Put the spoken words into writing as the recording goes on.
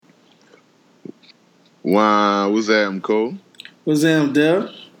Wow, what's happening, Cole? What's up,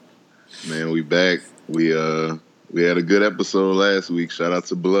 Dell? Man, we back. We had a good episode last week. Shout out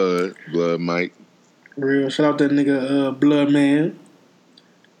to Blood Mike. Real shout out that nigga Blood Man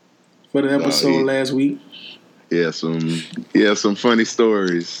for the episode last week. Yeah, some funny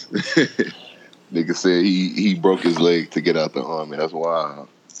stories. Nigga said he broke his leg to get out the army. That's wild.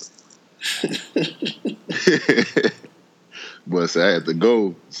 But so I had to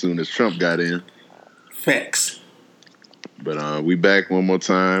go as soon as Trump got in. Facts. But we back one more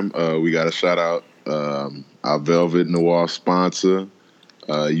time. We got to shout out our Velvet Noir sponsor.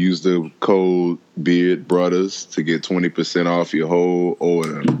 Use the code Beard Brothers to get 20% off your whole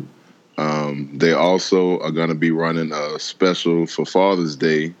order. They also are going to be running a special for Father's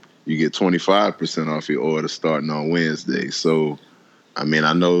Day. You get 25% off your order starting on Wednesday. So, I mean,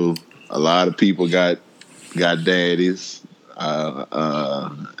 I know a lot of people got daddies,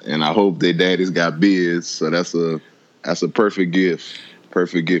 and I hope their daddies got beards. So that's a perfect gift.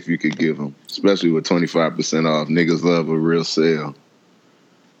 Perfect gift you could give them, especially with 25% off. Niggas love a real sale.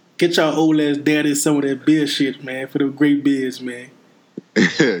 Get y'all old ass daddies some of that beard shit, man, for the great beards, man.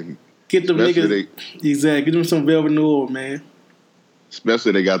 Get them niggas exactly. Get them some Velvet Noir, man.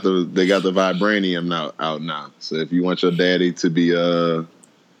 Especially they got the vibranium out now. So if you want your daddy to be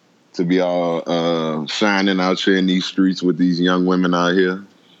all shining out here in these streets with these young women out here,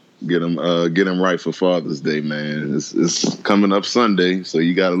 get them right for Father's Day, man. It's coming up Sunday, so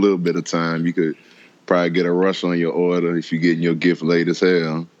you got a little bit of time. You could probably get a rush on your order if you're getting your gift late as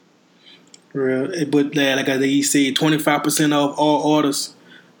hell. Real, but like they said, 25% off all orders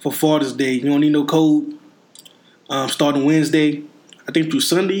for Father's Day. You don't need no code. Starting Wednesday, I think through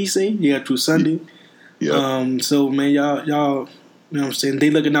Sunday. You say, yeah, through Sunday. Yeah. So man, y'all, you know what I'm saying? They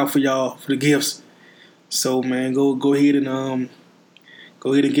looking out for y'all for the gifts. So man, go ahead and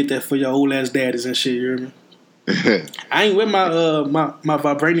get that for your old ass daddies and shit. You hear me? I ain't with my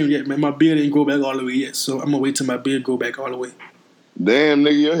vibranium yet, man. My beard didn't grow back all the way yet, so I'm gonna wait till my beard grow back all the way. Damn,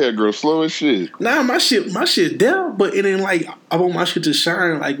 nigga, your hair grows slow as shit. Nah, my shit there, but it ain't like I want my shit to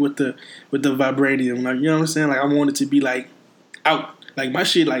shine like with the vibranium. Like, you know what I'm saying? Like I want it to be like out. Like my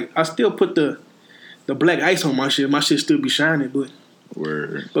shit, like I still put the black ice on my shit. My shit still be shining, but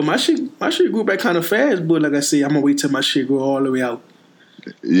Word. But my shit grew back kind of fast. But like I said, I'm gonna wait till my shit grow all the way out.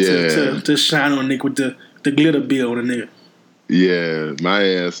 Yeah. To shine on Nick with the glitter bill on the nigga. Yeah, my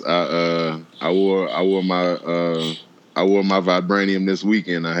ass. I wore my vibranium this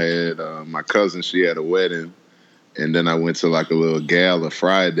weekend. I had my cousin. She had a wedding, and then I went to like a little gala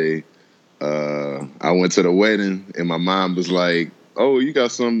Friday. I went to the wedding, and my mom was like, "Oh, you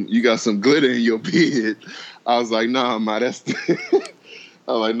got some glitter in your beard." I was like, "Nah, ma, that's the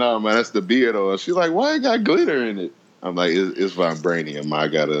beard oil." She's like, "Why it got glitter in it?" I'm like, "It's vibranium. I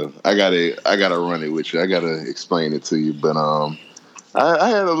gotta run it with you. I gotta explain it to you." But I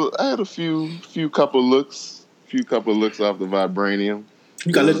had a few couple looks off the vibranium.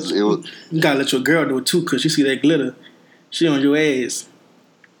 You gotta let your girl know too, cause she see that glitter, she on your ass.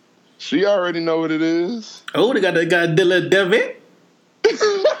 She already know what it is. Oh, they got Dilla Devitt.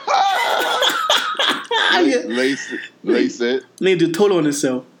 Lace it. Need to total on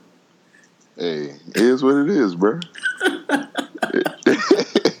himself. Hey, it is what it is, bro.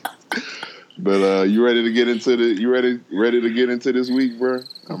 But you ready to get into this week, bro?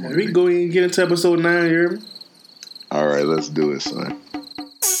 We can go ahead and get into episode 9 here. All right, let's do it, son.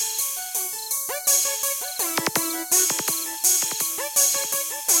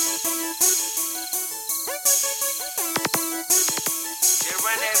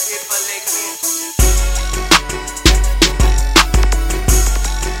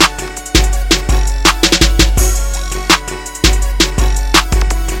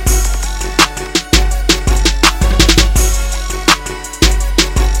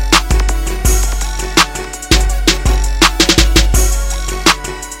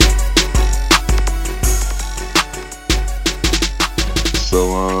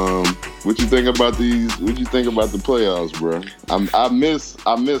 What you think about the playoffs, bro?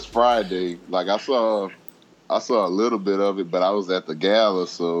 I miss Friday. Like I saw a little bit of it, but I was at the gala,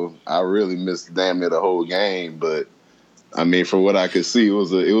 so I really missed damn near the whole game. But I mean, from what I could see, it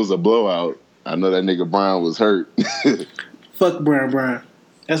was a blowout. I know that nigga Brown was hurt. Fuck Brown.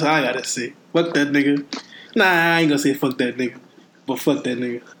 That's all I gotta say. Fuck that nigga. Nah, I ain't gonna say fuck that nigga, but fuck that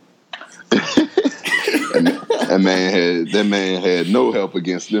nigga. That man had no help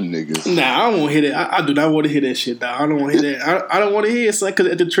against them niggas. Nah, I don't want to hear that. I do not want to hear that shit, dog. I don't want to hear that. I don't want to hear it, because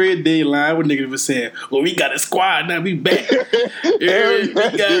at the trade deadline, what niggas was saying, well, we got a squad now, we back.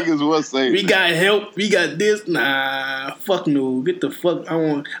 Niggas was saying we got help, we got this. Nah, fuck no. Get the fuck. I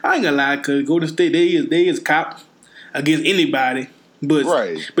ain't gonna lie, because Golden State, they is cop against anybody. But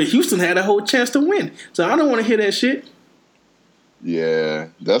Houston had a whole chance to win. So I don't want to hear that shit. Yeah,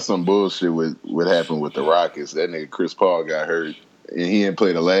 that's some bullshit with what happened with the Rockets. That nigga Chris Paul got hurt, and he didn't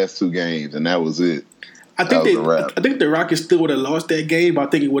play the last 2 games, and that was it. I think the Rockets still would have lost that game, but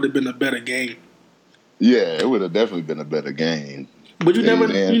I think it would have been a better game. Yeah, it would have definitely been a better game. But you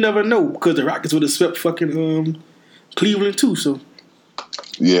never know, because the Rockets would have swept fucking Cleveland too. So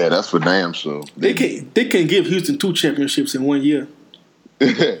yeah, that's for damn sure. They can give Houston 2 championships in 1 year.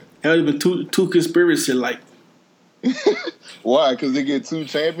 That would have been two conspiracy like. Why? Because they get 2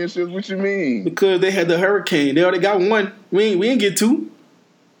 championships? What you mean? Because they had the Hurricane. They already got 1. We ain't get 2.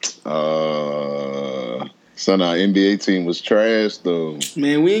 Son, our NBA team was trash though.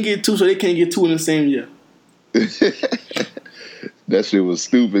 Man, we ain't get 2, so they can't get 2 in the same year. That shit was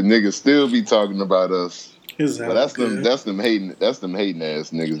stupid. Niggas still be talking about us. Exactly. But that's them hating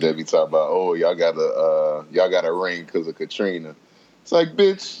ass niggas that be talking about, oh, y'all got a ring because of Katrina. It's like,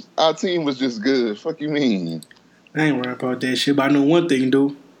 bitch, our team was just good. Fuck you mean? I ain't worried about that shit, but I know one thing,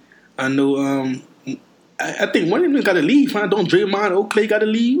 dude. I know, I think one of them got to leave. Huh? Don't Draymond or Clay got to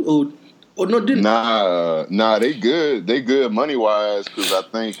leave? Or no, didn't? Nah, they good. They good money-wise, because I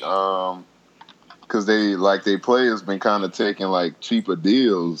think, because they players been kind of taking, like, cheaper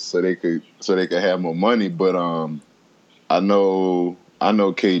deals so they could have more money. But I know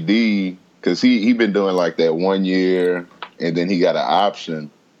KD, because he been doing, like, that 1 year, and then he got an option.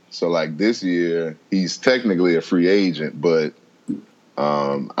 So, like, this year, he's technically a free agent, but,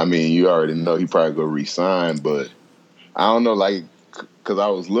 I mean, you already know he probably going to re-sign, but I don't know, like, because I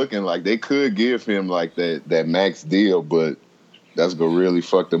was looking, like, they could give him, like, that max deal, but that's going to really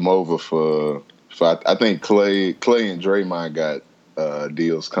fuck them over for I think Clay and Draymond got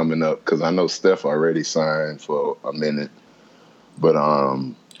deals coming up, because I know Steph already signed for a minute. But I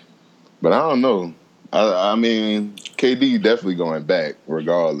don't know. I mean, KD definitely going back,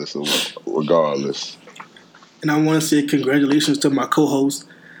 regardless. And I want to say congratulations to my co-host,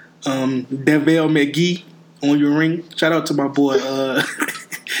 DeVale McGee, on your ring. Shout out to my boy,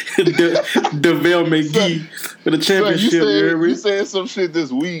 DeVale McGee, for the championship. You said some shit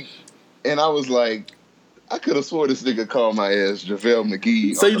this week, and I was like, I could have swore this nigga called my ass JaVale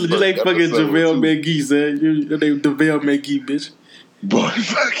McGee. So you like fucking JaVale McGee, son. Your name DeVale McGee, bitch. Boy,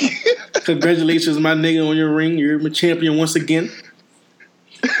 fuck you. Congratulations, my nigga, on your ring. You're a champion once again.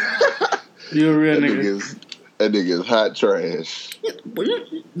 You're a real nigga. That nigga's hot trash.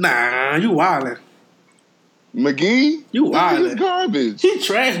 Nah, you wildin'. McGee? You wildin'. He's garbage. He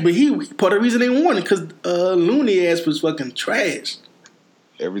trash, but he part of the reason they won it, because Looney ass was fucking trash.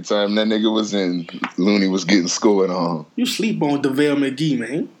 Every time that nigga was in, Looney was getting scored on. You sleep on DeVale McGee,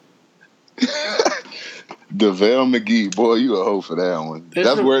 man. DeVale McGee, boy, you a hoe for that one.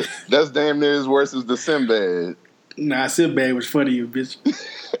 That's damn near as worse as the Sinbad. Nah, Sinbad was funny, you bitch.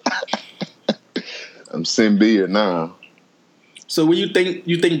 I'm Sinbad now. So what you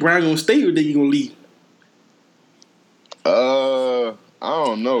think Brian gonna stay, or think he gonna leave? I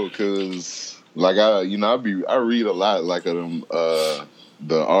don't know, cause like I read a lot like of them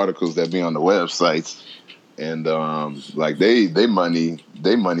the articles that be on the websites, and like they money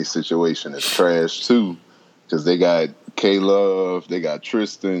situation is trash too. Because they got K-Love, they got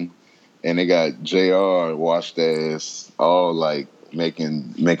Tristan, and they got JR washed ass, all like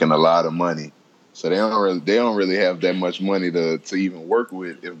making a lot of money. So they don't really have that much money to even work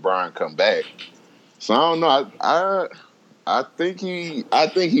with if Brian come back. So I don't know. I think he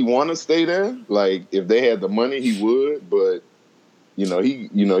want to stay there. Like if they had the money, he would. But he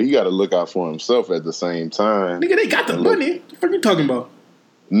got to look out for himself at the same time. Nigga, they got the money. What the fuck you talking about?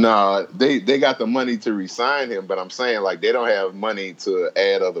 Nah, they got the money to re-sign him, but I'm saying like they don't have money to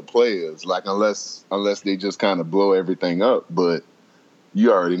add other players, like unless they just kind of blow everything up. But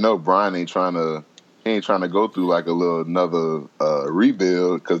you already know Brian ain't trying to go through like another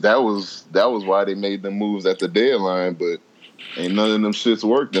rebuild, because that was why they made them moves at the deadline. But ain't none of them shits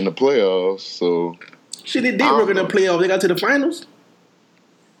worked in the playoffs. So shit, they did work in the playoffs. They got to the finals.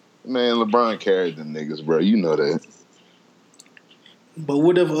 Man, LeBron carried them niggas, bro. You know that. But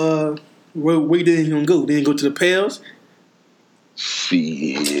what if where did he gonna go? Did he go to the Pels?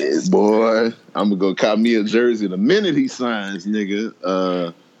 Shit, boy. I'm gonna go cop me a jersey the minute he signs, nigga.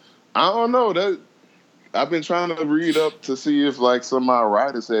 I don't know. That I've been trying to read up to see if like some of my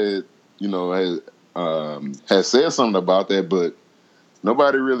writers had had said something about that, but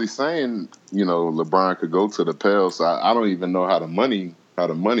nobody really saying, LeBron could go to the Pels. So I don't even know how the money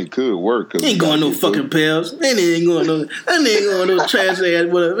could work. He ain't going no fucking Pels. That ain't going no trash ass.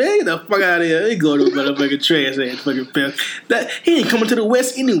 Whatever. Man, get the fuck out of here. He ain't going no motherfucking trash ass fucking Pels. He ain't coming to the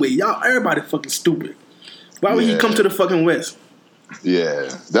West anyway. Y'all, everybody fucking stupid. Why would he come to the fucking West? Yeah,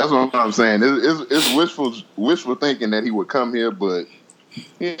 that's what I'm saying. It's wishful thinking that he would come here, but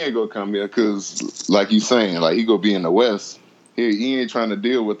he ain't gonna come here because, like you saying, like he gonna be in the West. He ain't trying to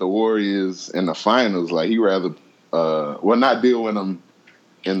deal with the Warriors in the finals. Like he rather, not deal with them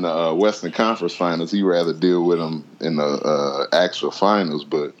in the Western Conference Finals. He rather deal with them in the actual finals.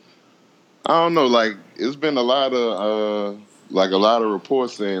 But I don't know. Like it's been a lot of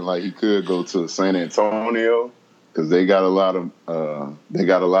reports saying like he could go to San Antonio. Because they got a lot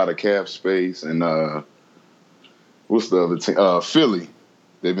of cap space, and what's the other team? Philly.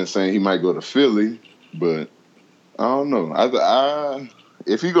 They've been saying he might go to Philly, but I don't know.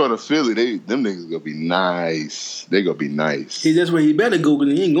 If he go to Philly, them niggas gonna be nice. They gonna be nice. That's where he better go,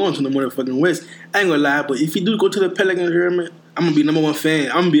 because he ain't going to the motherfucking West. I ain't gonna lie, but if he do go to the Pelicans, man, I'm gonna be number one fan.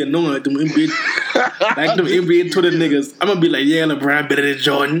 I'm gonna be annoying like them NBA Twitter niggas. I'm gonna be like, yeah, LeBron better than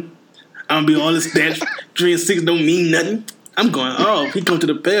Jordan. I'm gonna be all the stats. 3 and 6 don't mean nothing. I'm going. Oh, if he come to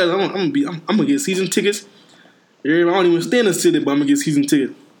the Pels, I'm gonna get season tickets. I don't even stay in the city, but I'm gonna get season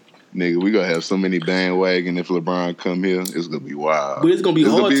tickets. Nigga, we gonna have so many bandwagon if LeBron come here. It's gonna be wild. But it's gonna be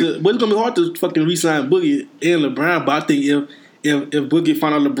hard to fucking re-sign Boogie and LeBron. But I think if Boogie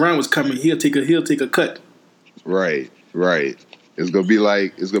found out LeBron was coming, he'll take a cut. Right. It's gonna be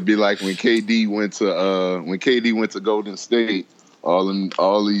like when KD went to Golden State. All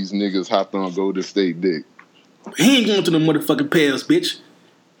these niggas hopped on Golden State dick. He ain't going to the motherfucking Pels, bitch.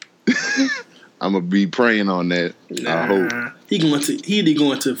 I'm gonna be praying on that. I hope he either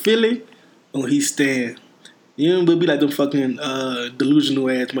going to Philly or he's staying. You know, but be like them fucking delusional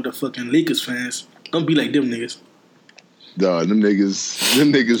ass motherfucking Lakers fans. Don't be like them niggas. Dog, them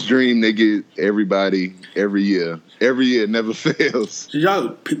niggas dream they get everybody every year. Every year, it never fails. Y'all,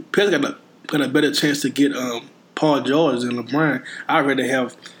 Pels got a better chance to get Paul George and LeBron. I'd rather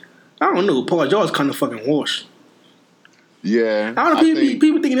have, I don't know, Paul George kind of fucking washed. Yeah. I don't know,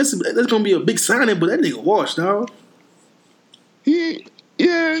 people thinking that's going to be a big signing, but that nigga washed, dog. He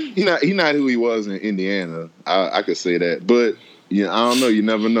not who he was in Indiana. I could say that. But, I don't know. You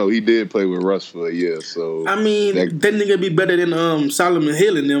never know. He did play with Russ for a year, so. I mean, that nigga be better than Solomon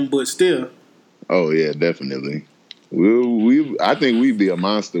Hill and them, but still. Oh, yeah, definitely. I think we'd be a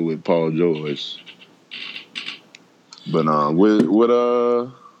monster with Paul George. But how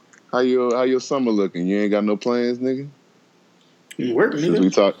your summer looking? You ain't got no plans, nigga? Work,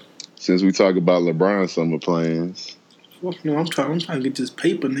 nigga. Since we talk about LeBron's summer plans. Fuck no, I'm trying to get this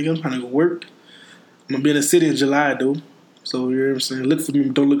paper, nigga. I'm trying to go work. I'm gonna be in the city in July, though. So you know what I'm saying? Look for me,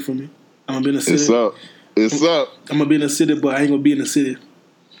 but don't look for me. I'm gonna be in the city. It's up. I'm gonna be in the city, but I ain't gonna be in the city.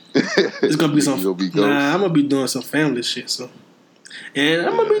 It's gonna be some. I'm gonna be doing some family shit. So. And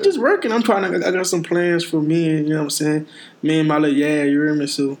I'm gonna be just working. I got some plans for me, and you know what I'm saying? Me and my little you hear me?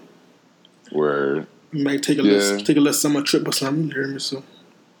 So word. Might take a little summer trip or something, you hear me? So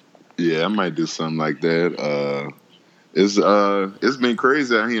yeah, I might do something like that. It's been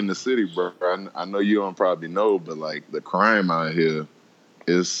crazy out here in the city, bro. I know you don't probably know, but like the crime out here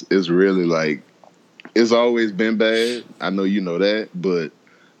is really like it's always been bad. I know you know that, but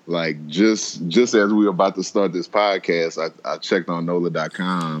like just as we were about to start this podcast, I checked on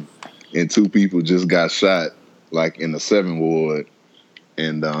NOLA.com and 2 people just got shot like in the 7th ward,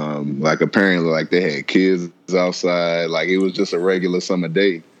 and like apparently like they had kids outside, like it was just a regular summer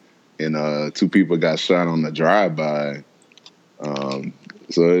day, and 2 people got shot on the drive-by.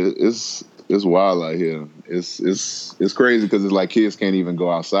 So it's wild out here. It's crazy because it's like kids can't even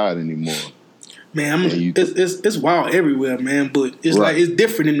go outside anymore. Man, it's wild everywhere, man. But it's right. Like it's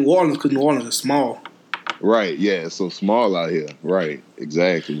different in New Orleans because New Orleans is small. Right. Yeah. It's so small out here. Right.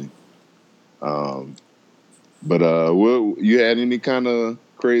 Exactly. But you had any kind of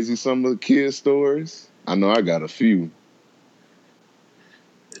crazy summer kid stories? I know I got a few.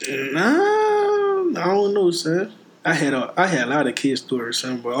 Nah, I don't know, sir. I had a lot of kid stories,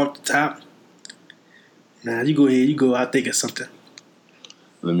 son, but off the top, nah, you go ahead. You go. I'll think of something.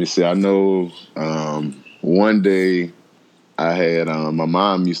 Let me see. I know one day I had my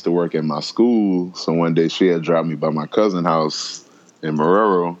mom used to work at my school, so one day she had dropped me by my cousin's house in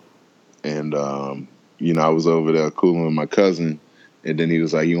Marrero, and I was over there cooling with my cousin, and then he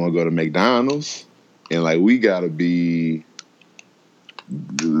was like, "You want to go to McDonald's?" And like we gotta be,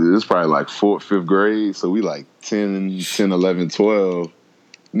 it's probably like 4th, 5th grade, so we like 10, 11, 12.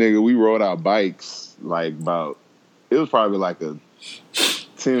 nigga, we rode our bikes like about. It was probably like a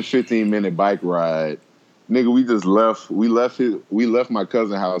 10, 15 minute bike ride. Nigga, we just left. We left my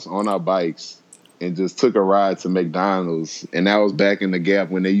cousin's house on our bikes and just took a ride to McDonald's. And that was back in the Gap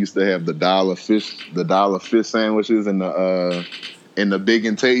when they used to have the dollar fish sandwiches and the Big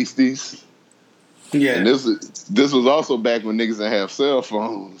and Tasties. Yeah. And this was also back when niggas didn't have cell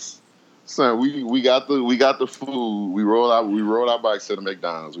phones. Son, we got the food. We rolled our bikes to the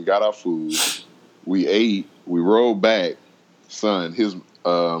McDonald's. We got our food. We ate. We rolled back. Son,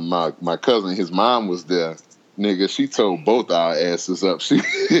 my cousin, his mom was there. Nigga, she told both our asses up. She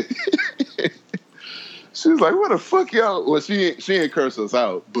was like, "What the fuck y'all?" Well, she ain't curse us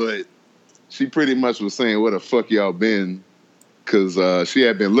out, but she pretty much was saying, "Where the fuck y'all been?" Because she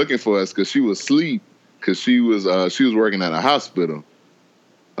had been looking for us because she was asleep because she was working at a hospital.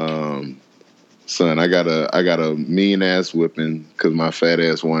 Son, I got a mean ass whipping because my fat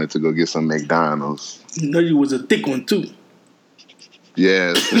ass wanted to go get some McDonald's. You know you was a thick one too.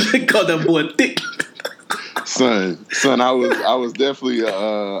 Yes. They called that boy thick. Son, I was definitely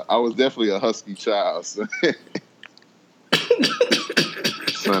a husky child. Son,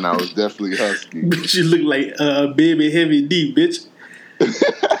 I was definitely husky. Bitch, you look like baby Heavy D, bitch.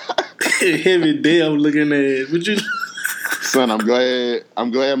 Heavy D, I'm looking at. But you. Son, I'm glad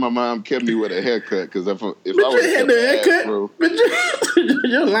my mom kept me with a haircut because if I would have had the haircut, bro,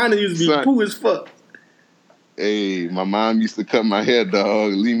 your line used to be poo as fuck. Hey, my mom used to cut my hair,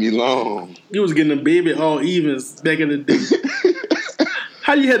 dog. Leave me alone. You was getting a baby all evens back in the day.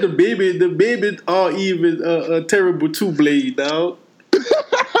 How you had the baby all even terrible two blade, dog?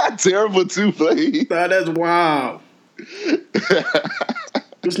 Terrible two blade. Dog, that's wild.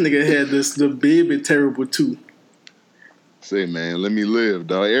 This nigga had the baby terrible two. Say, man, let me live,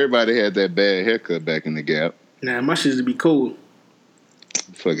 dog. Everybody had that bad haircut back in the Gap. Nah, my shit used to be cold.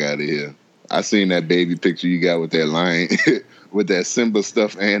 Fuck out of here. I seen that baby picture you got with that lion, with that Simba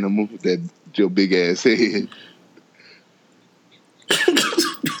stuffed animal, with that your big ass head.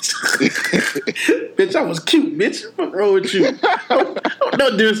 Bitch, I was cute, bitch. What's wrong with you?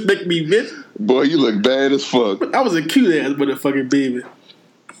 Don't disrespect me, bitch. Boy, you look bad as fuck. I was a cute ass motherfucking baby.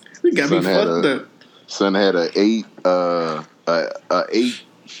 You got me fucked up. Son had a 8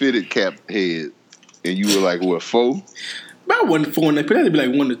 fitted cap head, and you were like what, 4? But I wasn't 4 in that. That'd be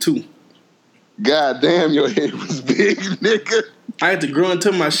like 1 to 2. God damn, your head was big, nigga. I had to grow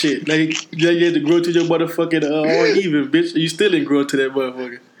into my shit. Like you had to grow to your motherfucking all even, bitch. You still didn't grow to that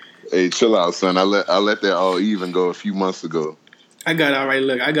motherfucker. Hey, chill out, son. I let that all even go a few months ago. I got all right.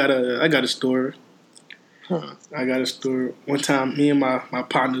 Look, I got a story. Huh. I got a story. One time, me and my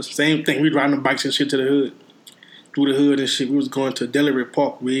partners, same thing. We'd riding the bikes and shit to the hood, through the hood and shit. We was going to Delaware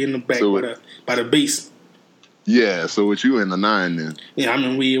Park. We in the back by the base. Yeah. So with you in the 9 then? Yeah, I'm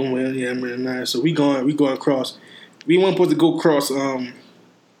in the 9. So we going across. We weren't supposed to go cross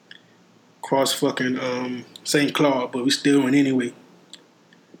fucking St. Claude, but we still went anyway.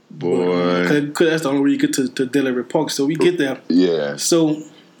 Boy, cause that's the only way you get to Delaware Park. So we get there. Yeah. So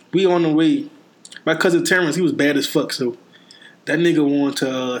we on the way. My cousin Terrence, he was bad as fuck. So that nigga wanted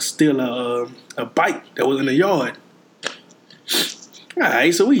to steal a bike that was in the yard. All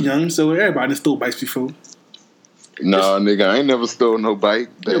right, so we young, so everybody stole bikes before. No, nigga, I ain't never stole no bike.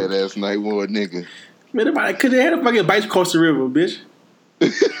 Badass night war, nigga. Man, everybody could have had a fucking bike across the river, bitch.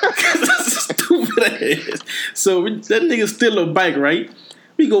 Stupid ass. So that nigga steal a bike, right?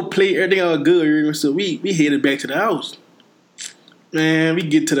 We go play everything all good. So we headed back to the house. Man, we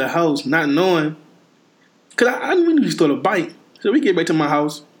get to the house not knowing. Because I knew he stole a bike. So we get back to my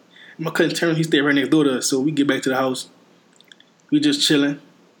house. My cousin Terrence, he stayed right next door to us. So we get back to the house. We just chilling.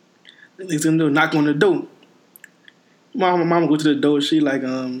 Next thing you know, knock on the door. My mama go to the door. She like,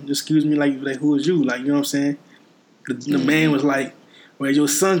 excuse me, like who is you? Like, you know what I'm saying? The man was like, well, your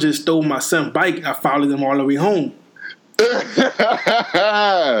son just stole my son's bike. I followed him all the way home. So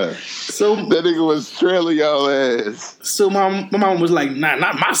that nigga was trailing y'all ass. So my mom was like, nah,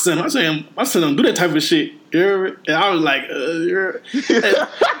 not my son. I said, my son don't do that type of shit. And I was like,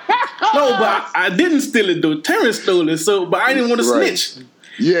 no, but I didn't steal it though. Terrence stole it. So, but I didn't want to snitch.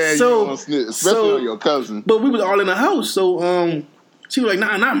 Yeah, so, you don't want to snitch, especially on your cousin. But we was all in the house. So she was like,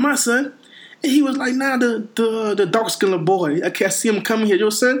 nah, not my son. And he was like, nah, the dark skinned boy. I can't see him coming here.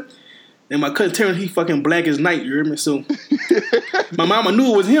 Your son. And my cousin Terrence, he fucking black as night, you hear me? So my mama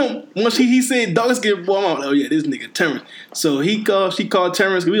knew it was him. Once he said dark skinned boy, I'm like, oh yeah, this nigga Terrence. So she called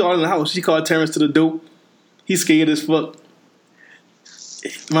Terrence, we all in the house. She called Terrence to the door. He scared as fuck.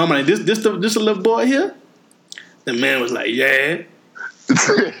 Mama like, this a little boy here? The man was like, yeah.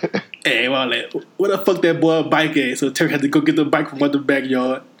 Hey, well, like, where the fuck that boy bike at? So Terry had to go get the bike from out the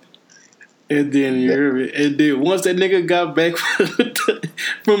backyard. And then you hear me. And then once that nigga got back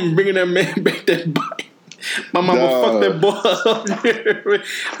from bringing that man back that bike, my mama fucked that boy up.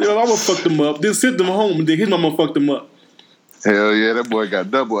 My mama fucked him up. Then sent him home, and then his mama fucked him up. Hell yeah, that boy got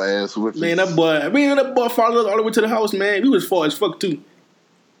double ass whipping. Man, that boy followed us all the way to the house, man. We was far as fuck too.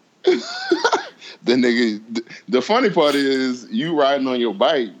 The nigga, the funny part is you riding on your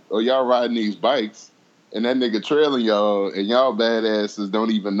bike or y'all riding these bikes and that nigga trailing y'all and y'all badasses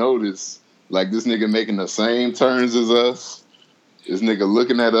don't even notice. Like this nigga making the same turns as us. This nigga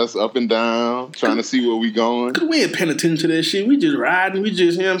looking at us up and down, trying to see where we going. We ain't paying attention to that shit. We just riding. We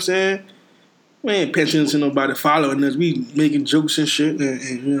just, you know what I'm saying? We ain't paying attention to nobody following us. We making jokes and shit. And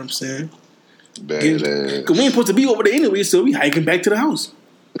you know what I'm saying? Badass. Because we ain't supposed to be over there anyway, so we hiking back to the house.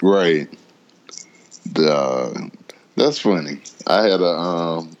 Right. That's funny. I had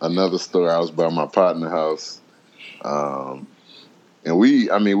another story. I was by my partner's house, and we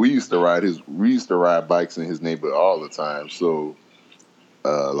used to ride bikes in his neighborhood all the time. So,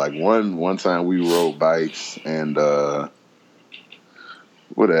 like one time we rode bikes and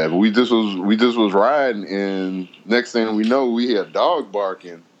whatever. We just was riding, and next thing we know, we hear a dog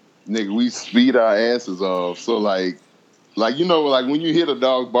barking. Nigga, we speed our asses off. So like you know, like when you hear a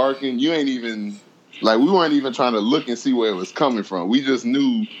dog barking, you ain't even. Like, we weren't even trying to look and see where it was coming from. We just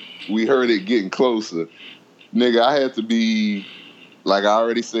knew we heard it getting closer. Nigga, I had to be, like I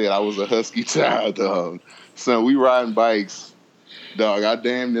already said, I was a husky child, dog. Son, we riding bikes, dog. I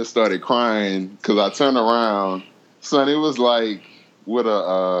damn near started crying because I turned around. Son, it was like with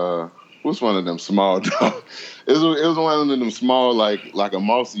what's one of them small dogs? It was one of them small, like a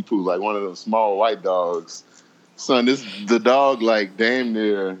mousy poo, like one of them small white dogs. Son, the dog like damn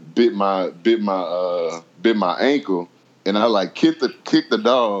near bit my ankle, and I like kicked the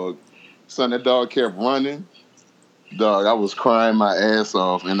dog. Son, that dog kept running. Dog, I was crying my ass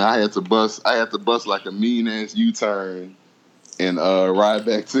off, and I had to bust like a mean ass U-turn and ride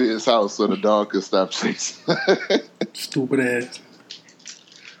back to his house so the dog could stop chasing. Stupid ass.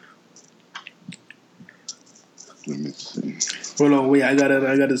 Let me see. Hold on, wait. I got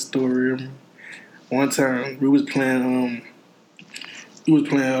a story. One time we was playing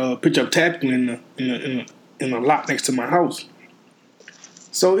pitch up tackle in the lot next to my house.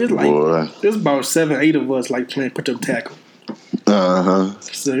 So it's like there's about 7-8 of us like playing pitch up tackle.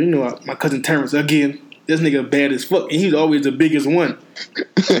 So you know my cousin Terrence again. This nigga bad as fuck, and he's always the biggest one.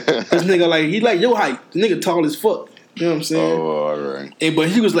 This nigga he like your height. The nigga tall as fuck. You know what I'm saying? Oh, all right. And but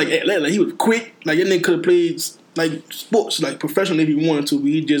he was like he was quick. Like that nigga could have played like sports like professionally if he wanted to, but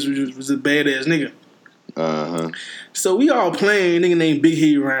he just was a badass nigga. So we all playing. Nigga named Big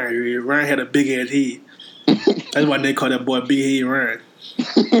Head Ryan. Ryan had a big ass head. That's why they call that boy Big Head Ryan.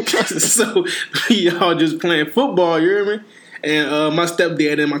 So we all just playing football. You hear me? And my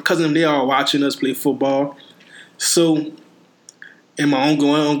stepdad and my cousin, they all watching us play football. So, and my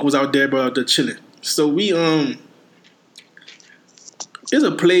uncle was out there, bro, out there chilling. So we it's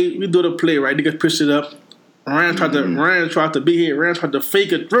a play. We do the play right. Nigga pushed it up. Ryan tried to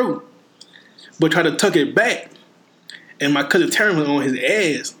fake it through, but tried to tuck it back. And my cousin Terrence was on his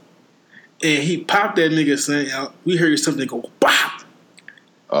ass. And he popped that nigga saying, we heard something go, bop.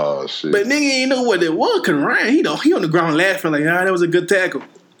 Oh, shit. But nigga ain't know what it was, because Ryan, he on the ground laughing like, that was a good tackle.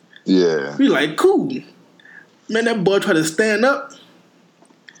 Yeah. We like, cool. Man, that boy tried to stand up.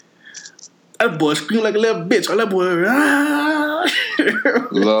 That boy screamed like a little bitch. That boy,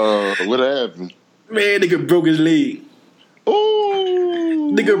 Lord, what happened? Man, nigga broke his leg.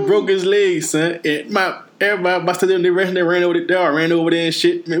 Ooh. Nigga broke his leg, son. And everybody, my sister, they ran over there and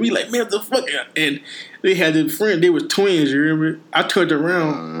shit. Man, we like, man, what the fuck? And they had this friend, they was twins, you remember? I turned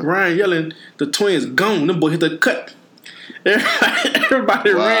around, Ryan yelling, the twins gone. Them boy hit the cut.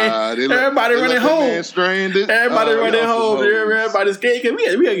 Everybody ran. Everybody running home. Everybody running home. Everybody scared. We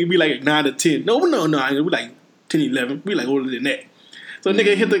had to be like 9 to 10. No. We like 10, 11. We like older than that. So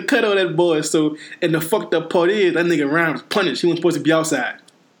nigga hit the cut on that boy. So, and the fucked up part is that nigga Ryan was punished. He wasn't supposed to be outside.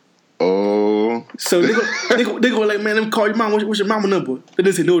 Oh. So they go like, man, let me call your mama. What's your mama number?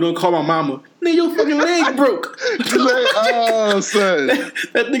 They say, no, don't call my mama. Nigga, your fucking leg broke. Oh, son.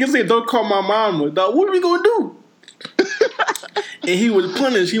 That nigga said, don't call my mama. Dog, what are we gonna do? And he was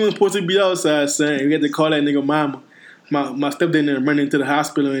punished. He wasn't supposed to be outside, son. We had to call that nigga mama. My stepdad and running into the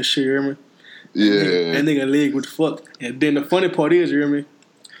hospital and shit, you hear me? Yeah. That nigga leg was fucked. And then the funny part is, you hear me?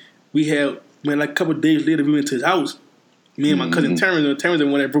 We had, man, like a couple of days later, we went to his house. Me and my cousin Terrence the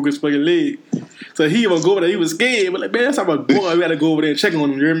one that broke his fucking leg. So he even go over there. He was scared. But like, man, that's how my boy. We had to go over there and check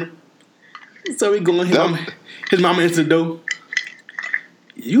on him, you hear me? So we go in. His mama answered the door.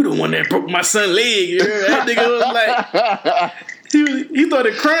 you the one that broke my son's leg. You heard? That nigga was like, he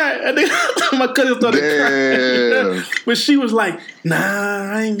started crying. My cousin started crying. But she was like, nah,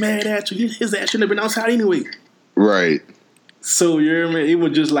 I ain't mad at you. His ass shouldn't have been outside anyway. Right. So, you know what I mean? It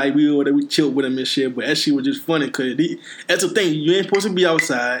was just like we chilled with him and shit. But that shit was just funny because that's the thing. You ain't supposed to be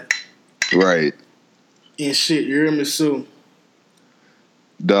outside. Right. And shit, you hear me? So,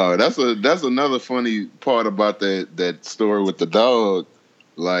 dog, that's another funny part about that story with the dog.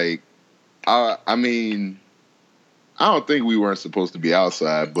 Like, I mean, I don't think we weren't supposed to be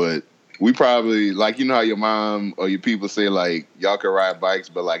outside, but we probably, like, you know how your mom or your people say, like, y'all can ride bikes,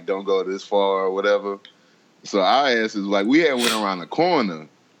 but, like, don't go this far or whatever. So our ass is like, we had went around the corner.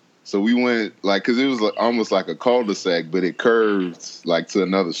 So we went, like, because it was like, almost like a cul-de-sac, but it curved, like, to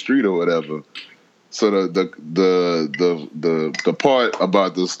another street or whatever. So the part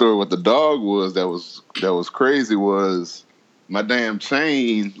about the story with the dog was that was crazy was my damn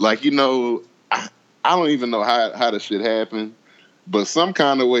chain. Like, you know, I don't even know how the shit happened, but some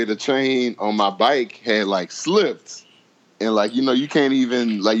kind of way the chain on my bike had like slipped, and like, you know, you can't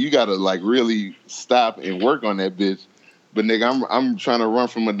even, like, you gotta like really stop and work on that bitch. But nigga, I'm trying to run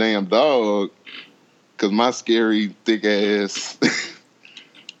from a damn dog because my scary thick ass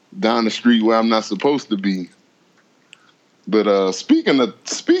down the street where I'm not supposed to be. But speaking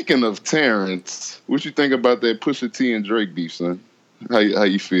of Terrence, what you think about that Pusha T and Drake beef, son? How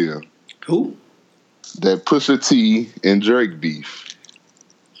you feel? Who? That Pusha T and Drake beef.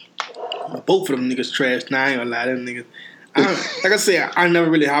 Both of them niggas trash. Nah, I ain't gonna lie, them niggas. Like I said, I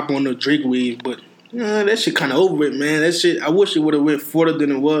never really hop on the Drake wave, but that shit kind of over it, man. That shit, I wish it would have went further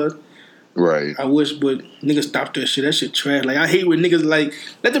than it was. Right. I wish, but niggas stop that shit. That shit trash. Like, I hate when niggas like,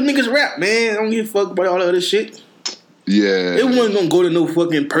 let them niggas rap, man. I don't give a fuck about all the other shit. Yeah. It wasn't gonna go to no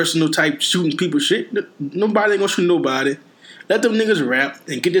fucking personal type shooting people shit. Nobody ain't gonna shoot nobody. Let them niggas rap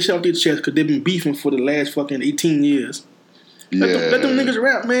and get this shit off their chest because they've been beefing for the last fucking 18 years. Yeah. Let them niggas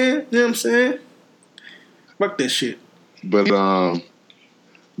rap, man. You know what I'm saying? Fuck that shit. But I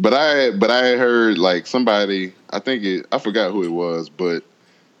had heard like somebody, I forgot who it was, but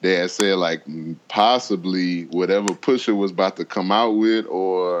they had said like possibly whatever Pusha was about to come out with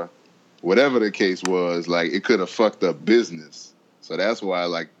or whatever the case was, like it could have fucked up business. So that's why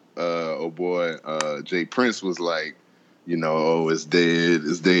like Jay Prince was like, you know, oh, it's dead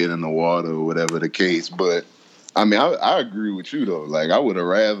in the water or whatever the case. But I mean, I agree with you though. Like I would have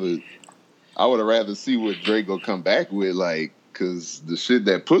rather see what Drake will come back with, like, cause the shit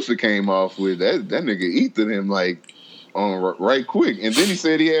that Pusha came off with, that nigga eated him like on right quick, and then he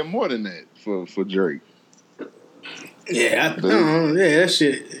said he had more than that for Drake. Yeah, that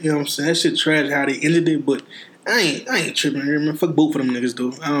shit. You know what I'm saying? That shit trash how they ended it, but I ain't tripping here, man. Fuck both of them niggas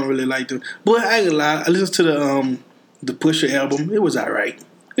though. I don't really like them. But I ain't gonna lie, I listened to the Pusha album. It was alright.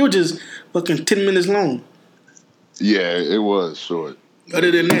 It was just fucking 10 minutes long. Yeah, it was short.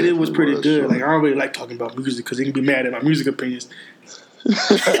 Other than that, it was pretty good. Like, I don't really like talking about music because they can be mad at my music opinions.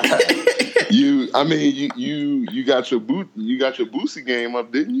 You got your Boosie game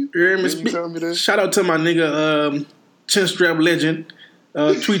up, didn't you? Didn't you tell me that? Shout out to my nigga Chin Strap Legend,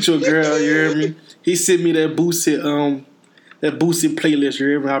 Tweet Your Girl. You hear me? He sent me that Boosie playlist. You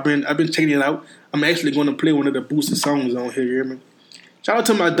hear me? I've been checking it out. I'm actually going to play one of the Boosie songs on here. You hear me? Shout out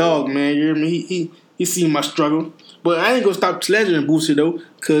to my dog, man. You hear me? He seen my struggle. But I ain't gonna stop slandering Boosie though,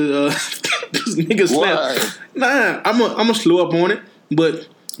 cause niggas slap. Nah, I'm gonna slow up on it, but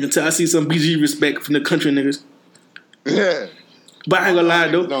until I see some BG respect from the country niggas. Yeah. But I ain't gonna lie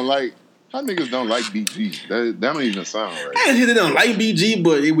though. How niggas don't like BG? That don't even sound right. I ain't say they don't like BG,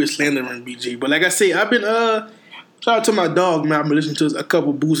 but they was slandering BG. But like I say, I've been shout out to my dog, man. I've been listening to a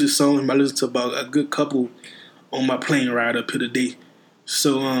couple Boosie songs. I listened to about a good couple on my plane ride up here today.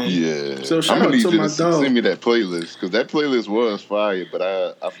 So yeah. So shout out to my dog. Send me that playlist because that playlist was fire, but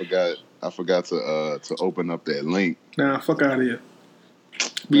I forgot to open up that link. Nah, fuck out of here.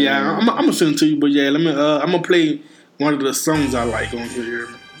 But yeah, I'm gonna send it to you. But yeah, I'm gonna play one of the songs I like on here.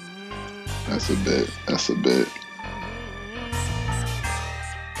 That's a bit.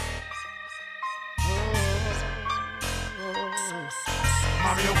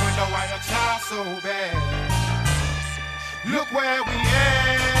 Mommy, you wonder why your child so bad. Look where we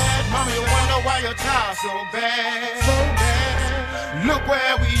at. Mommy, you wonder why your child so bad. So bad. Look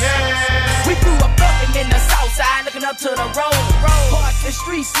where we at. We grew up fucking in the south side, looking up to the road. Parts and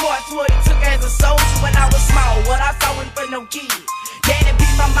street sports, what he took as a soldier when I was small. What I saw him for no kid. Daddy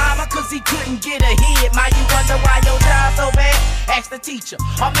beat my mama cause he couldn't get ahead. Ma, you wonder why your child so bad? Ask the teacher.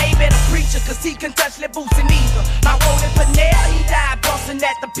 Or maybe the preacher cause he can touch lip boots and neither. My road in Panel, he died busting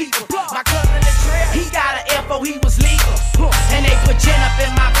at the people. My cousin the trail, he got an FO, he was legal. And they put gin up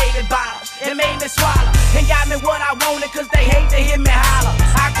in my me swallow. And got me what I wanted, cause they hate to hear me holler.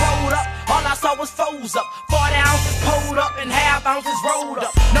 I growed up, all I saw was foes up. 40 ounces pulled up and half ounces rolled up.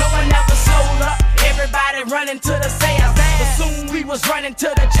 No one ever slowed up, everybody running to the sales. But soon we was running to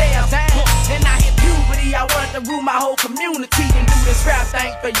the jail. And I hit puberty, I wanted to rule my whole community and do this rap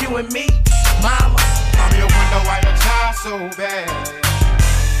thing for you and me. Mama, Mommy, you wonder why your child so bad.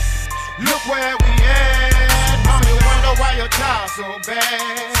 Look where we at. Mommy, you wonder why your child so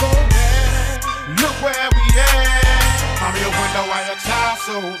bad. So bad. Look where we at. Mommy, you wonder why your child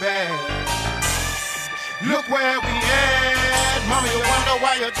so bad. Look where we at. Mommy, you wonder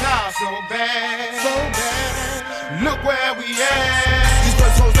why your child so bad. So bad. Look where we at. these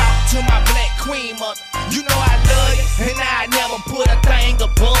words goes out to my black queen mother. You know I love you, and I never put a thing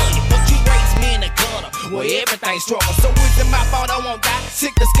above you. But you raised me in the gutter, where everything's struggle. So is it my fault I won't die?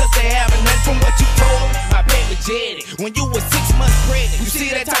 Sickness cause they having nothing from what you told me. My baby Jetty, when you was 6 months pregnant. You see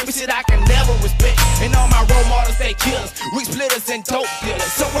that type of shit I can never respect. And all my role models, they killers, weak splitters and dope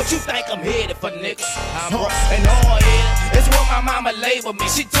dealers. So what you think I'm headed for, nigga? I'm broke and hard-headed. That's what my mama labeled me.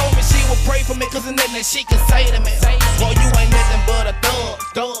 She told me she would pray for me, cause there's nothing that she can say to me. Boy, you ain't nothing but a thug.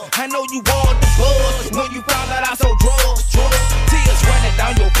 I know you want the buzz when you found out I sold drugs. Tears running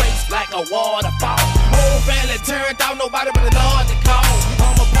down your face like a waterfall. Whole family turned out, nobody but the Lord to call.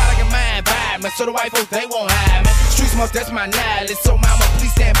 I'm a product of my environment, so the white folks, they won't hide me. Street smoke, that's my knowledge, so mama,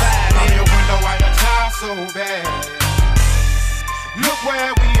 please stand by me. Mommy, you wonder why your child so bad. Look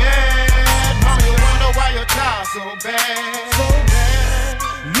where we at. Mommy, you wonder why your child so bad. So bad.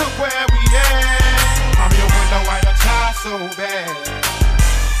 Look where we at. Mommy, you wonder why your child so bad.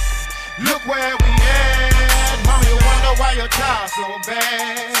 Look where we at. Mommy, you wonder why your child so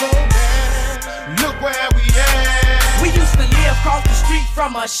bad. So bad. Look where we at. We used to live across the street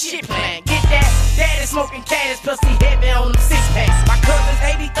from a shit plant. Get that? Daddy smoking cannons, plus he heavy on them 6-packs. My cousins,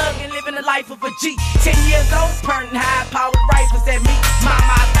 they be thuggin', living the life of a G. 10 years old, turning high-powered rifles at me.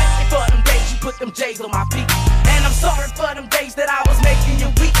 Mama, I thank you for them days you put them J's on my feet. And I'm sorry for them days that I was making you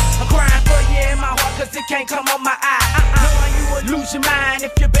weak. I'm crying for you in my heart, cause it can't come on my eye. Knowing you would lose your mind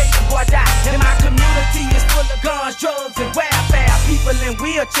if your baby boy die. And my community is full of guns, drugs, and welfare. People in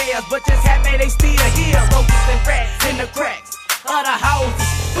wheelchairs, but just happy they still here. Roaches and rats in the cracks of the houses.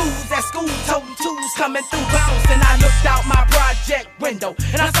 Fools at school toting tools coming through bouncing. I looked out my project window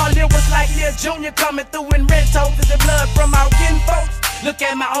and I saw Lil was like Lil Junior coming through in rentos. Is the blood from our kin folks? Look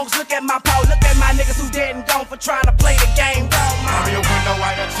at my uncles, look at my paw, look at my niggas who dead and gone for trying to play the game. Mommy, you wonder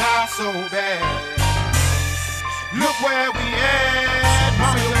why your child so bad. Look where we at.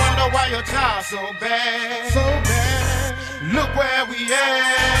 Mommy, you wonder why your child so bad. So bad. Look where we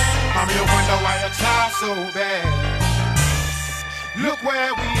at. Mommy, you wonder why your child so bad. Look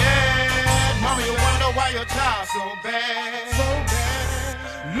where we at. Mommy, you wonder why your child so bad. So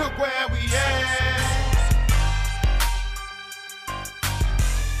bad. Look where we at.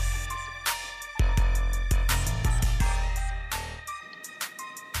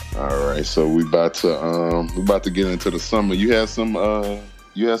 All right, so we about to get into the summer. You had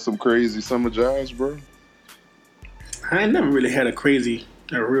some crazy summer jobs, bro? I ain't never really had a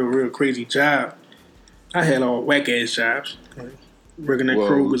real crazy job. I had all whack ass jobs. Like working at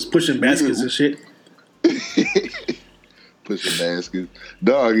Kroger's, pushing baskets and shit. Pushing baskets.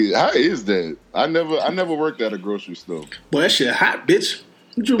 Dog, how is that? I never worked at a grocery store. Boy, that shit hot, bitch.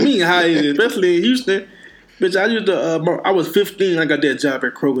 What you mean how is it? Especially in Houston. Bitch, I used to, I was 15, I got that job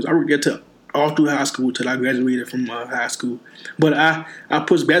at Kroger's. I worked there all through high school till I graduated from high school. But I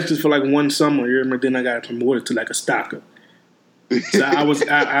pushed baskets for like one summer, you remember? Then I got promoted to like a stocker.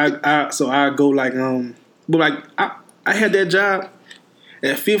 So I go like, but like, I had that job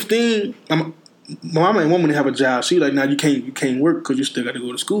at 15. My mama didn't want me to have a job. She like, nah, you can't work because you still got to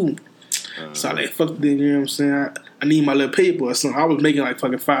go to school. So I like, fuck that, you know what I'm saying? I need my little paper or something. I was making like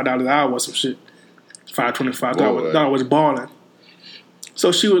fucking $5 an hour or some shit. $5.25. Thought I was balling.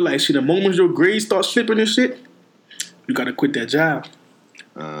 So she was like, the moment your grades start slipping and shit, you got to quit that job.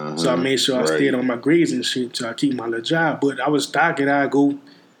 So I made sure I stayed on my grades and shit till I keep my little job. But I was stocking. I go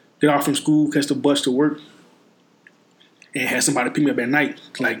get off from school, catch the bus to work, and have somebody pick me up at night.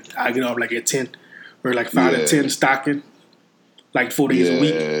 Like I get off like at 10 or like 5 to 10 stocking, like 4 days a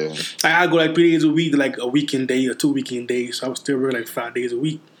week. I go like 3 days a week, like a weekend day or 2 weekend days. So I was still working like 5 days a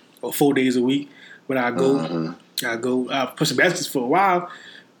week or 4 days a week. But I push the baskets for a while.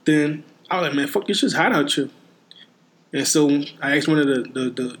 Then I was like, man, fuck, this shit's hot out here. And so I asked one of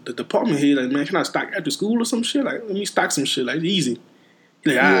the department head, like, man, can I stock after school or some shit? Like, let me stock some shit, like, easy.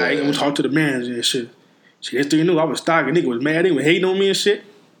 He's like, all right, I'm gonna talk to the manager and shit. Shit, next thing you know, I was stocking. Nigga was mad. They were hating on me and shit.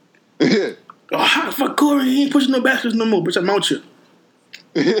 Oh, how the fuck, Corey? He ain't pushing no baskets no more, bitch. I'm out here.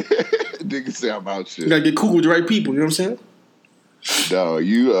 Nigga say I'm out shit. You gotta get cool with the right people. You know what I'm saying? Dog,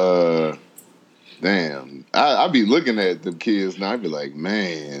 damn. I be looking at them kids now. I be like,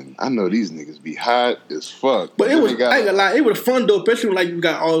 man, I know these niggas be hot as fuck. But it was, I ain't gonna lie, it was fun though, especially when like you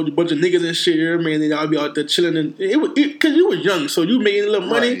got all a bunch of niggas and shit. You know what I mean? They all be out there chilling, and because you was young, so you making a little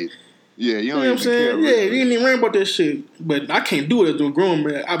money. Right. Yeah, you know what I'm saying? Yeah, you didn't even worry about that shit. But I can't do it as a grown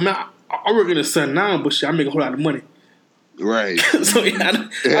man. I work in the sun now, but shit, I make a whole lot of money. Right. So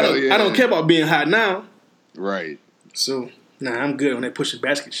I don't care about being hot now. Right. So I'm good on that pushing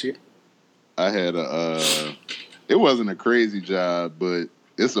basket shit. I had it wasn't a crazy job, but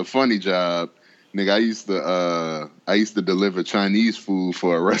it's a funny job. Nigga, I used to deliver Chinese food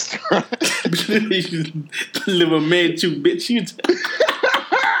for a restaurant. Deliver Manchu, bitch. You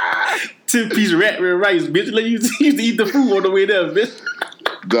 10-piece rat with rice, bitch. You used to eat the food on the way there, bitch.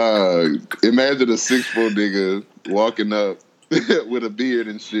 Dog, imagine a 6'4" nigga walking up with a beard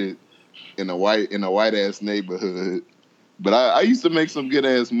and shit in a white ass neighborhood. But I used to make some good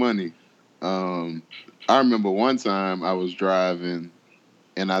ass money. I remember one time I was driving,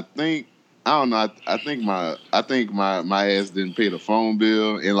 and I think my ass didn't pay the phone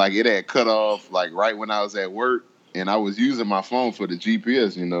bill, and like it had cut off like right when I was at work, and I was using my phone for the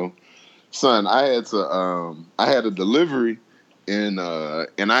GPS. You know, son, I had a delivery. And I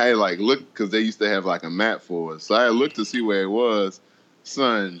had like looked because they used to have like a map for us. So I had looked to see where it was.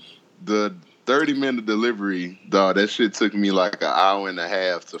 Son, the 30-minute delivery, dog, that shit took me like an hour and a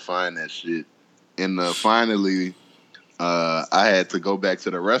half to find that shit. And finally, I had to go back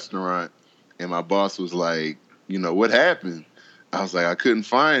to the restaurant, and my boss was like, you know, what happened? I was like, I couldn't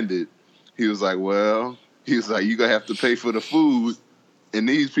find it. He was like, you're going to have to pay for the food. And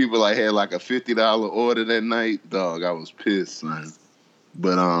these people like had like a $50 order that night. Dog, I was pissed, son.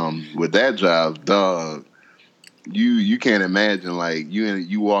 But with that job, dog, you can't imagine like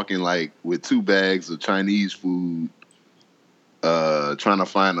you walking like with 2 bags of Chinese food, trying to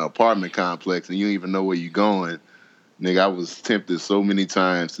find an apartment complex, and you don't even know where you're going. Nigga, I was tempted so many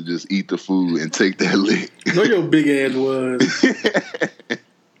times to just eat the food and take that lick. Know your big ass was.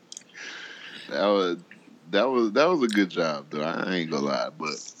 That was a good job though. I ain't gonna lie,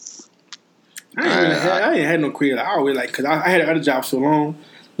 but I ain't had no career. I always like because I had another job so long.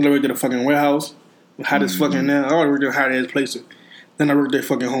 Then I worked at a fucking warehouse, hot as fucking now. I always worked at a hot ass place. Then I worked at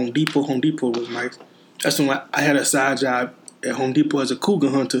fucking Home Depot. Home Depot was nice. That's when I had a side job at Home Depot as a cougar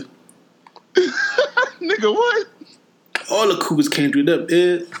hunter. Nigga, what? All the cougars came through that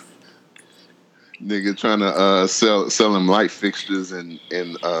bed. Nigga trying to sell them light fixtures and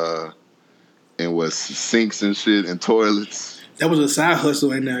what sinks and shit and toilets. That was a side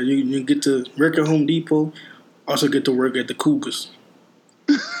hustle, and you get to work at Home Depot, also get to work at the Cougars.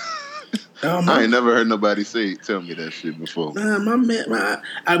 I ain't never heard nobody tell me that shit before.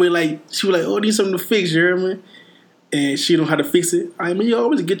 I be like, she was like, "Oh, need something to fix," you hear me? And she don't know how to fix it. I mean, you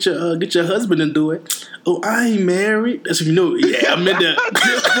always get your husband to do it. Oh, I ain't married. That's what you know. Yeah, I meant that.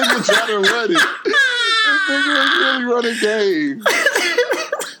 Nigga trying to run it. This nigga really running game.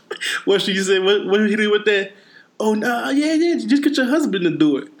 What she said? What he do with that? Oh no, yeah, just get your husband to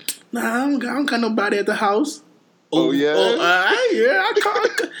do it. Nah, I don't got nobody at the house. Oh yeah, I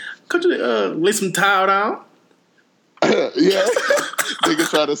could you lay some tile down? Yeah, nigga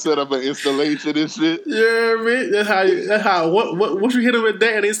try to set up an installation and shit. Yeah, man, that's how. Once you hit him with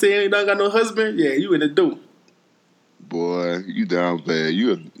that, and they say he don't got no husband. Yeah, you in the do. Boy, you down bad.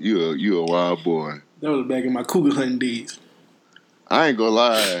 You a wild boy. That was back in my cougar hunting days. I ain't gonna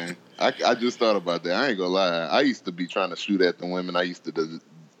lie. I just thought about that. I ain't gonna lie. I used to be trying to shoot at the women I used to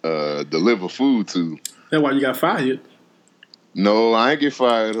deliver food to. That's why you got fired. No, I ain't get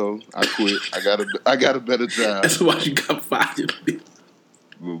fired though. I quit. I got a better job. That's why you got fired.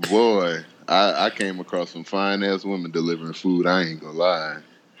 But boy, I came across some fine ass women delivering food. I ain't gonna lie.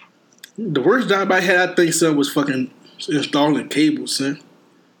 The worst job I had, I think, son, was fucking installing cables, son.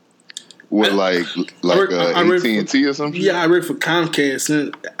 What, like AT&T or something? Yeah, I worked for Comcast,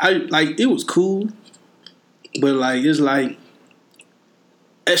 and it was cool, but like it's like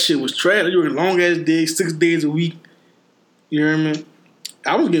that shit was trash. You working long ass days, 6 days a week. You know what I mean?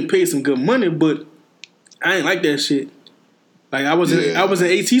 I was getting paid some good money, but I ain't like that shit. Like I was in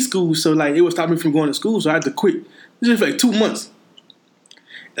AT school, so like it would stop me from going to school, so I had to quit. It was just like 2 months.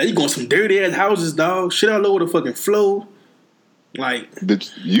 Now you going to some dirty ass houses, dog. Shit all over the fucking floor. Like,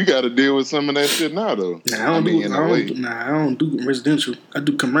 but you got to deal with some of that shit now, though. Nah, I don't do residential. I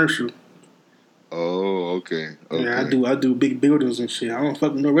do commercial. Oh, okay. Yeah, I do big buildings and shit. I don't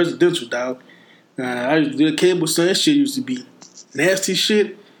fuck with no residential, dog. I used to do the cable, son. That shit used to be nasty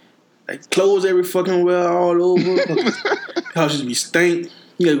shit. Like clothes every fucking well all over. House used to be stank.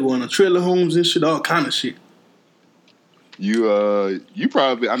 You gotta go on the trailer homes and shit, all kind of shit. You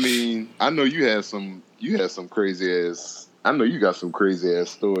probably. I mean, I know you had some crazy ass. I know you got some crazy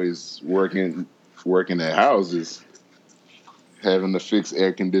ass stories working at houses, having to fix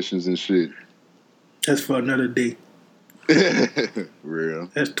air conditions and shit. That's for another day. Real.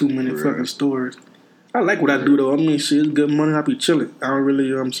 That's too many fucking stories. I like what I do though. I mean, shit, it's good money. I be chilling. I don't really,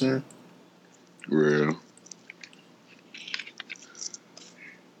 you know what I'm saying? Real.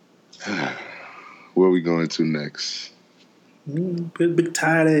 Where we going to next? Big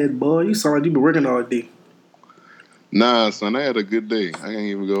tired ass boy. You sound like you been working all day. Nah, son, I had a good day. I ain't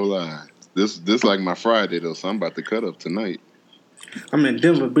even gonna lie. This like my Friday though, so I'm about to cut up tonight. I'm in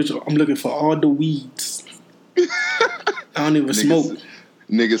Denver, bitch. I'm looking for all the weeds. I don't even smoke.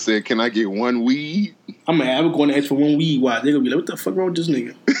 Nigga said, "Can I get one weed?" I'm going to ask for one weed. Why? They gonna be like, "What the fuck wrong with this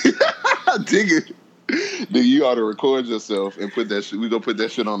nigga?" Nigga, you ought to record yourself and put that shit. We gonna put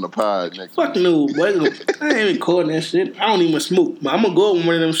that shit on the pod next. Fuck no, boy. I ain't recording that shit. I don't even smoke. But I'm gonna go on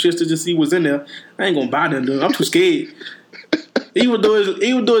one of them shits to just see what's in there. I ain't gonna buy them. Dude. I'm too scared. Even though it's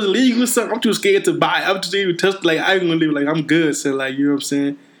legal or something, I'm too scared to buy it. I'm just even touch. Like I ain't gonna live like I'm good. So like you know what I'm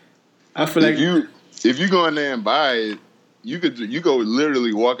saying. I feel like if you go in there and buy it, you go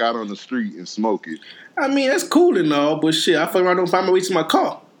literally walk out on the street and smoke it. I mean that's cool and all, but shit, I feel like I don't find my way to my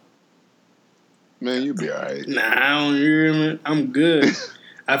car. Man, you be alright. Nah, I don't hear me. I'm good.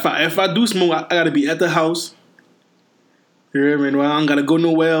 If I do smoke, I gotta be at the house. You hear me? Well, I don't gotta go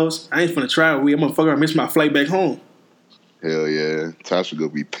nowhere else. I ain't finna try it. I'm gonna fuck around, miss my flight back home. Hell yeah, Tasha gonna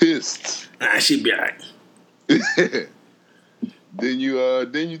be pissed. Nah, she be alright. Didn't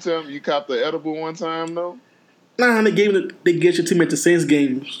you tell me you copped the edible one time though? Nah, they get you to me at the Saints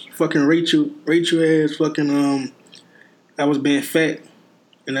games. Fucking Rachel ass fucking I was being fat.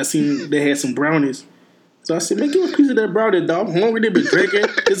 And I seen they had some brownies. So I said, man, give me a piece of that brownie, dog. I'm hungry. They been drinking.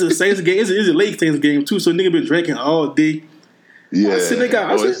 It's a Saints game. It's a late Saints game, too. So nigga been drinking all day. Yeah. I said, they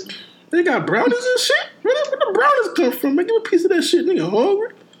got brownies and shit? Where the brownies come from? Man, give me a piece of that shit. Nigga hungry.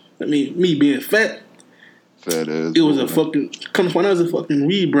 I mean, me being fat. Fat ass. It was a fucking, come to find out it was a fucking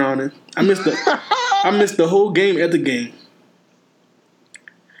weed brownie. I missed the whole game at the game.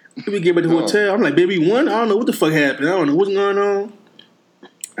 We get back to the hotel. I'm like, baby, won? I don't know what the fuck happened. I don't know what's going on.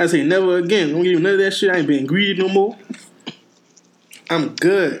 I say never again. Don't give me none of that shit. I ain't being greedy no more. I'm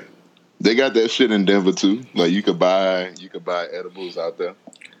good. They got that shit in Denver too. Like you could buy edibles out there.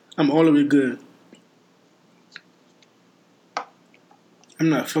 I'm all the way good. I'm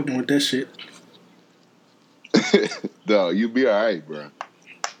not fucking with that shit. Dog, you be alright, bro.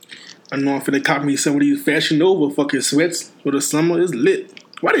 I know I'm finna cop me some of these Fashion Nova fucking sweats for the summer. It's lit.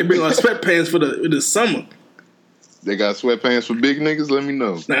 Why they bring out sweatpants for the summer? They got sweatpants for big niggas? Let me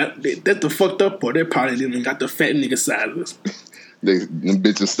know. Nah, that's the fucked up part. They probably didn't even got the fat nigga sizes. Them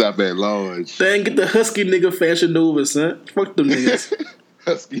bitches stop at large. They ain't get the husky nigga Fashion Nova, son. Fuck them niggas.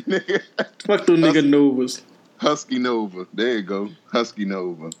 Husky nigga. Fuck them nigga Novas. Husky Nova. There you go. Husky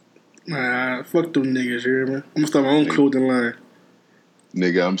Nova. Nah, fuck them niggas, you hear me? I'm gonna start my own clothing line.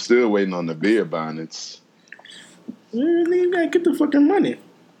 Nigga, I'm still waiting on the beer bonnets. Yeah, nigga, you gotta get the fucking money.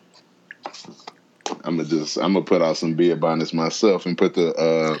 I'm gonna put out some beer bonnets myself and put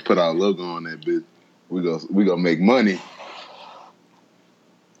our logo on that bitch. We gonna make money.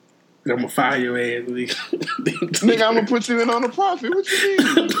 I'm gonna fire your ass, nigga. I'm gonna put you in on the profit. What you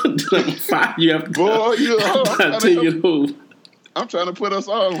mean? I'm gonna fire you after. Boy, I'm trying to put us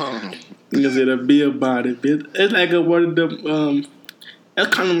all on. Nigga said a beer bonnet, bitch. It's like one of them.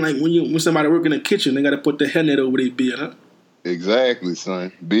 That's kind of like when somebody work in the kitchen, they gotta put the hairnet over their beer, huh? Exactly,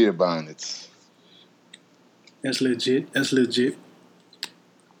 son. Beer bonnets. That's legit.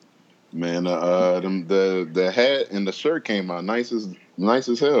 Man, the hat and the shirt came out nice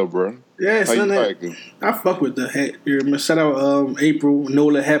as hell, bro. Yeah, how son. You like it? I fuck with the hat. Shout out April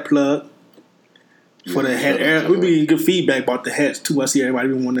Nola hat plug for the hat. We be getting good feedback about the hats too. I see everybody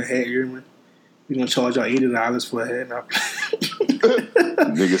been wanting a hat. You know, we gonna charge y'all $80 for a hat.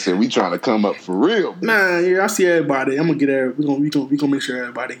 Nigga said we trying to come up for real. Nah, yeah, I see everybody. I'm gonna get there. We gonna make sure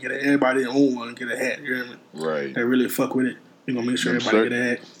everybody get it. Everybody that own one get a hat. You know what I mean? Right. They really fuck with it. We gonna make sure everybody get a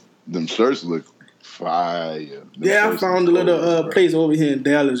hat. Them shirts look fire. I found a little place over here in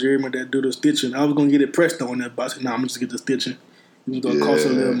Dallas, you remember, that do the stitching. I was gonna get it pressed on that, but I said, nah, I'm just gonna get the stitching. It was gonna cost a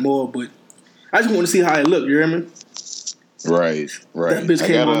little more, but I just want to see how it look. You remember? Right. That bitch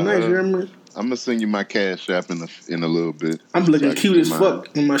came out nice. You remember? I'm gonna send you my cash app in a little bit. I'm looking cute as fuck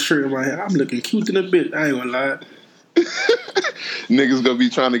with my shirt and my hair. I'm looking cute in a bit. I ain't gonna lie. Niggas gonna be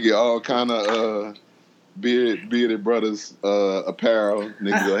trying to get all kind of bearded brothers apparel.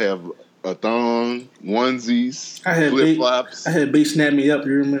 Niggas gonna have a thong, onesies, I had flip flops. I had Bay snap me up.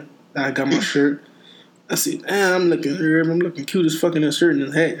 You remember? I got my shirt. I said, I'm looking cute as fucking in shirt and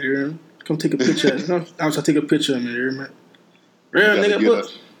his hat. You remember? Come take a picture. I was gonna take a picture of me. You remember? Real nigga,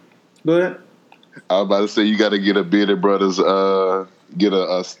 go ahead. I was about to say you got to get a Bearded Brothers get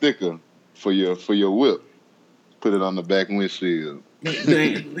a sticker for your whip. Put it on the back windshield.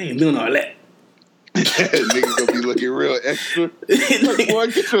 They ain't doing all that. Niggas gonna be looking real extra. Like, boy,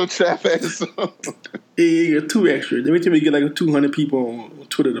 get your chap ass on. Yeah, you're too extra. Every time we get like 200 people on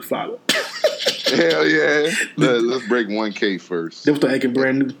Twitter to follow. Hell yeah. Let's break 1K first. They start acting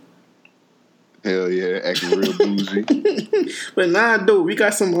brand new. Hell yeah, acting real bougie. But nah, dude, we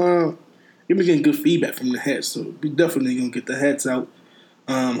got some. We've been getting good feedback from the hats, so we definitely gonna get the hats out.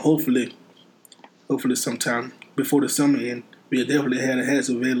 Hopefully sometime before the summer end, we'll definitely have the hats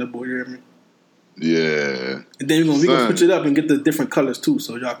available. You hear me? Yeah. And then we gonna switch it up and get the different colors too,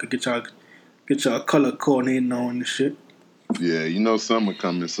 so y'all could get y'all color coordinating on and shit. Yeah, you know summer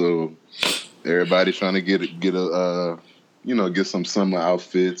coming, so everybody trying to get get some summer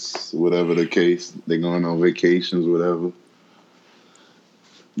outfits, whatever the case. They going on vacations, whatever.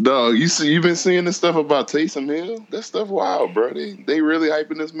 Dog, you been seeing this stuff about Taysom Hill? That stuff wild, bro. They really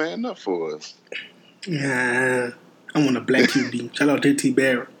hyping this man up for us. Yeah, I want a black QB. Shout out to T.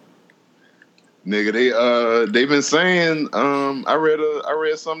 Barrett. Nigga, they been saying. I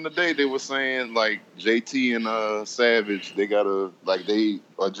read something today. They were saying like JT and Savage. They gotta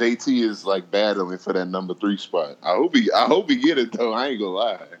JT is like battling for that number 3 spot. I hope he get it though. I ain't gonna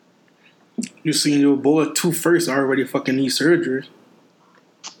lie. You seen your boy 2 first already fucking need surgery.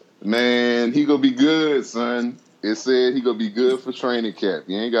 Man, he gonna be good, son. It said he gonna be good for training camp.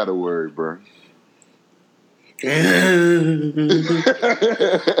 You ain't gotta worry, bro. Fuck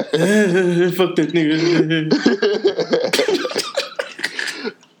that nigga.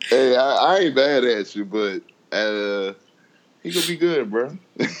 Hey, I ain't bad at you, but he gonna be good, bro.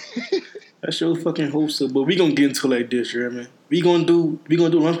 That's your fucking hope, so. But we gonna get into like this, you know what I mean? We gonna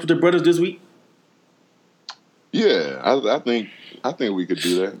do lunch with the brothers this week. Yeah, I think we could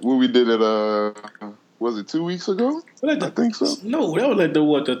do that. Well, we did it. Was it 2 weeks ago? I think so. No, that was like the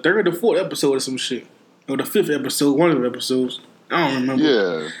 3rd or 4th episode or some shit, or the 5th episode, one of the episodes. I don't remember.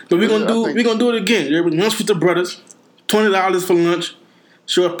 Yeah, but we gonna do it again. Lunch with the brothers, $20 for lunch.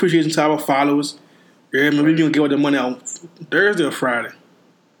 Show appreciation to our followers. Yeah, man, we gonna give the money out Thursday or Friday.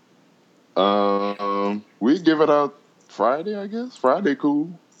 We give it out Friday, I guess. Friday,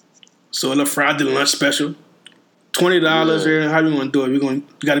 cool. So a Friday lunch special. $20 here. How we gonna do it? You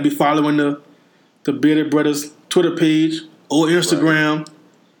got to be following the Bearded Brothers Twitter page or Instagram,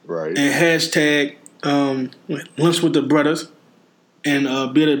 right? And hashtag Lunch with the Brothers and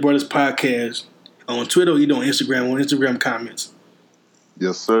Bearded Brothers Podcast on Twitter. Or you on Instagram on Instagram comments.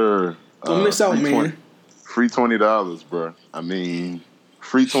 Yes, sir. Don't miss out, man. Free $20, bro. I mean,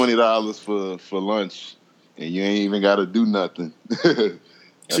 free $20 for lunch, and you ain't even got to do nothing.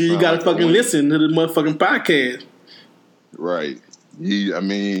 So you got to fucking listen to the motherfucking podcast. Right. Y'all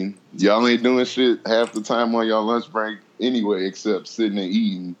ain't doing shit half the time on y'all lunch break anyway, except sitting and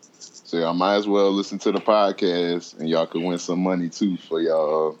eating. So y'all might as well listen to the podcast, and y'all could win some money too for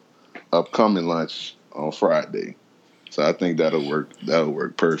y'all upcoming lunch on Friday. So I think that'll work. That'll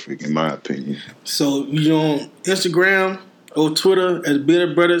work perfect, in my opinion. So you on Instagram or Twitter as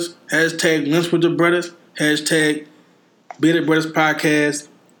Bearded Brothers, hashtag Lunch with the Brothers, hashtag Bearded Brothers Podcast.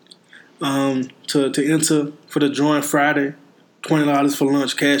 To enter for the drawing Friday, $20 for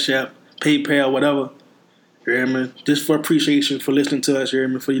lunch, Cash App, PayPal, whatever. You hear me? Just for appreciation for listening to us. You hear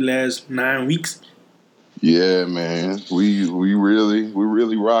me? For the last 9 weeks. Yeah, man. We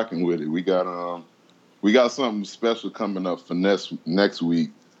really rocking with it. We got something special coming up for next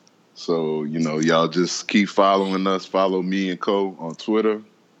week. So y'all just keep following us. Follow me and Co on Twitter,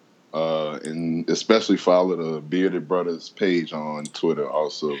 and especially follow the Bearded Brothers page on Twitter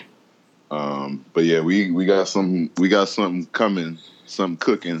also. But yeah, we got something coming, something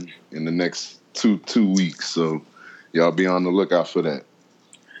cooking in the next two weeks. So y'all be on the lookout for that.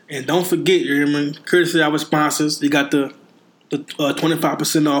 And don't forget, you hear me? Courtesy of our sponsors, they got the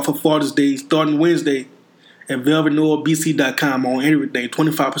 25% off for Father's Day starting Wednesday at velvetnoirbc.com on everything.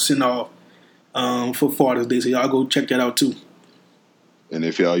 25% off for Father's Day. So y'all go check that out too. And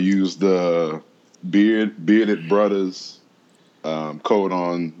if y'all use the Bearded Brothers code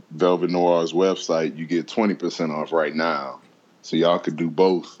on Velvet Noir's website, you get 20% off right now. So y'all could do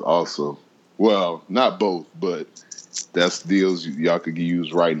both also. Well, not both, but that's deals y'all could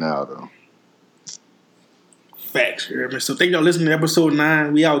use right now though. Facts. So thank y'all for listening to episode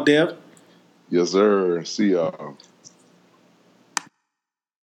 9. We out there. Yes, sir. See y'all.